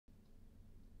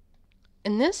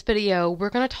In this video,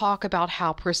 we're going to talk about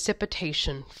how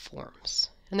precipitation forms.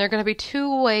 And there are going to be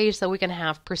two ways that we can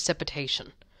have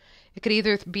precipitation. It could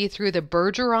either be through the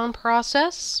Bergeron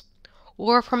process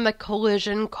or from the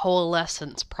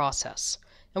collision-coalescence process.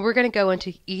 And we're going to go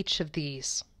into each of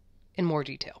these in more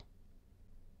detail.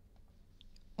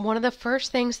 One of the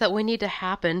first things that we need to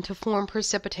happen to form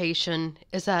precipitation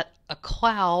is that a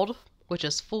cloud, which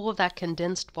is full of that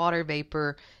condensed water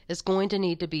vapor, is going to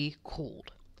need to be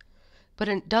cooled. But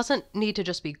it doesn't need to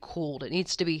just be cooled, it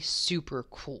needs to be super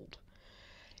cooled.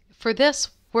 For this,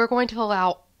 we're going to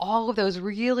allow all of those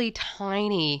really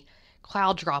tiny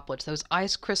cloud droplets, those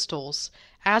ice crystals,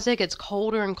 as it gets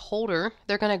colder and colder,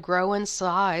 they're going to grow in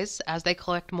size as they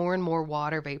collect more and more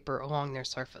water vapor along their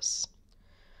surface.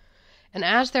 And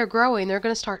as they're growing, they're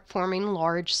going to start forming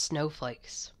large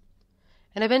snowflakes.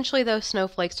 And eventually those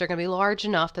snowflakes are going to be large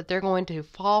enough that they're going to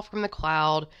fall from the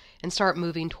cloud and start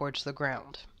moving towards the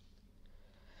ground.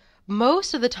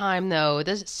 Most of the time, though,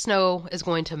 this snow is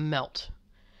going to melt.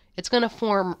 It's going to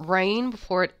form rain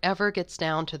before it ever gets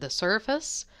down to the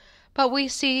surface, but we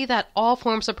see that all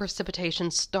forms of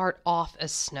precipitation start off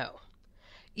as snow.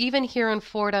 Even here in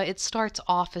Florida, it starts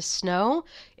off as snow.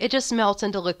 It just melts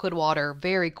into liquid water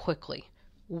very quickly,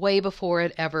 way before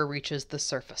it ever reaches the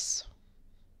surface.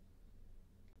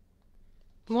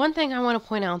 One thing I want to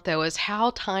point out, though, is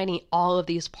how tiny all of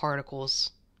these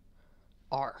particles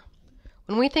are.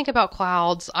 When we think about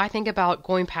clouds, I think about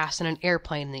going past in an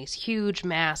airplane, these huge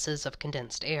masses of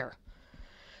condensed air.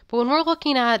 But when we're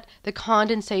looking at the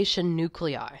condensation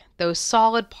nuclei, those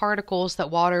solid particles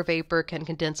that water vapor can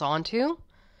condense onto,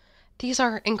 these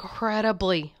are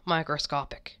incredibly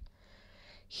microscopic.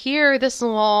 Here, this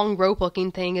long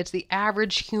rope-looking thing is the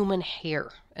average human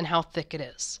hair and how thick it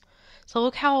is. So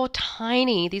look how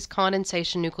tiny these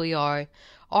condensation nuclei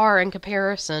are in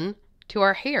comparison to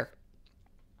our hair.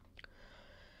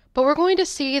 But we're going to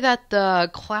see that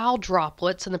the cloud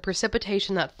droplets and the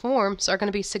precipitation that forms are going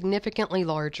to be significantly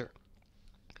larger.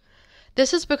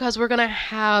 This is because we're going to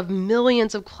have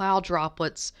millions of cloud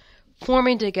droplets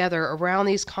forming together around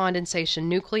these condensation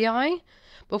nuclei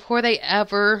before they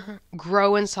ever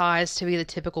grow in size to be the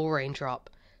typical raindrop,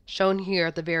 shown here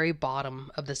at the very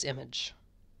bottom of this image.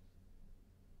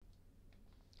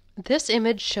 This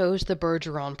image shows the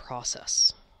Bergeron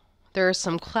process. There are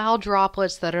some cloud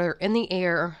droplets that are in the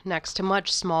air next to much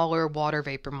smaller water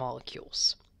vapor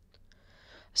molecules.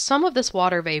 Some of this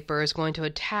water vapor is going to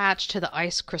attach to the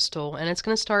ice crystal and it's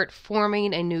going to start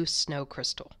forming a new snow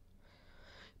crystal.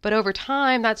 But over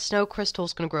time, that snow crystal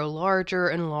is going to grow larger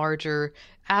and larger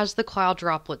as the cloud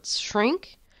droplets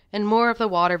shrink and more of the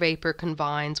water vapor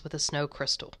combines with the snow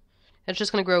crystal. It's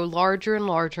just going to grow larger and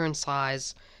larger in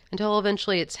size until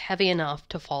eventually it's heavy enough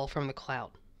to fall from the cloud.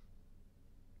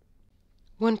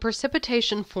 When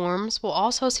precipitation forms, we'll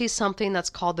also see something that's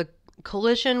called the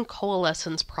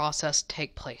collision-coalescence process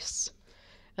take place.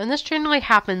 And this generally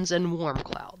happens in warm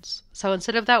clouds. So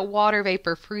instead of that water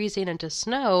vapor freezing into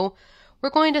snow, we're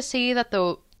going to see that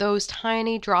those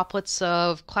tiny droplets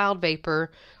of cloud vapor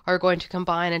are going to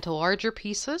combine into larger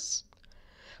pieces.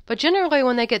 But generally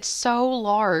when they get so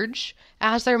large,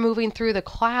 as they're moving through the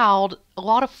cloud, a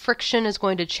lot of friction is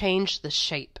going to change the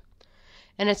shape.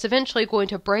 And it's eventually going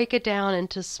to break it down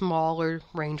into smaller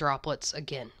rain droplets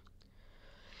again.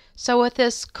 So with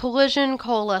this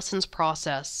collision-coalescence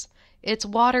process, it's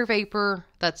water vapor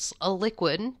that's a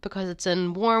liquid because it's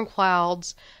in warm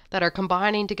clouds that are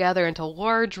combining together into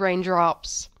large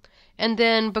raindrops, and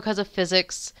then because of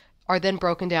physics are then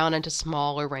broken down into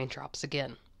smaller raindrops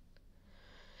again.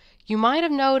 You might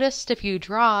have noticed if you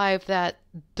drive that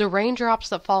the raindrops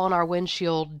that fall on our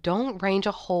windshield don't range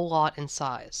a whole lot in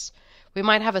size. We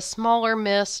might have a smaller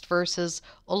mist versus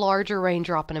a larger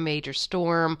raindrop in a major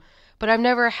storm, but I've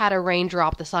never had a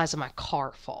raindrop the size of my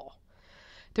car fall.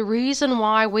 The reason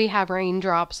why we have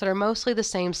raindrops that are mostly the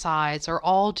same size are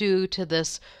all due to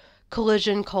this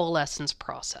collision-coalescence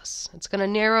process. It's going to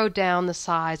narrow down the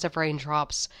size of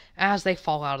raindrops as they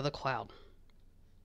fall out of the cloud.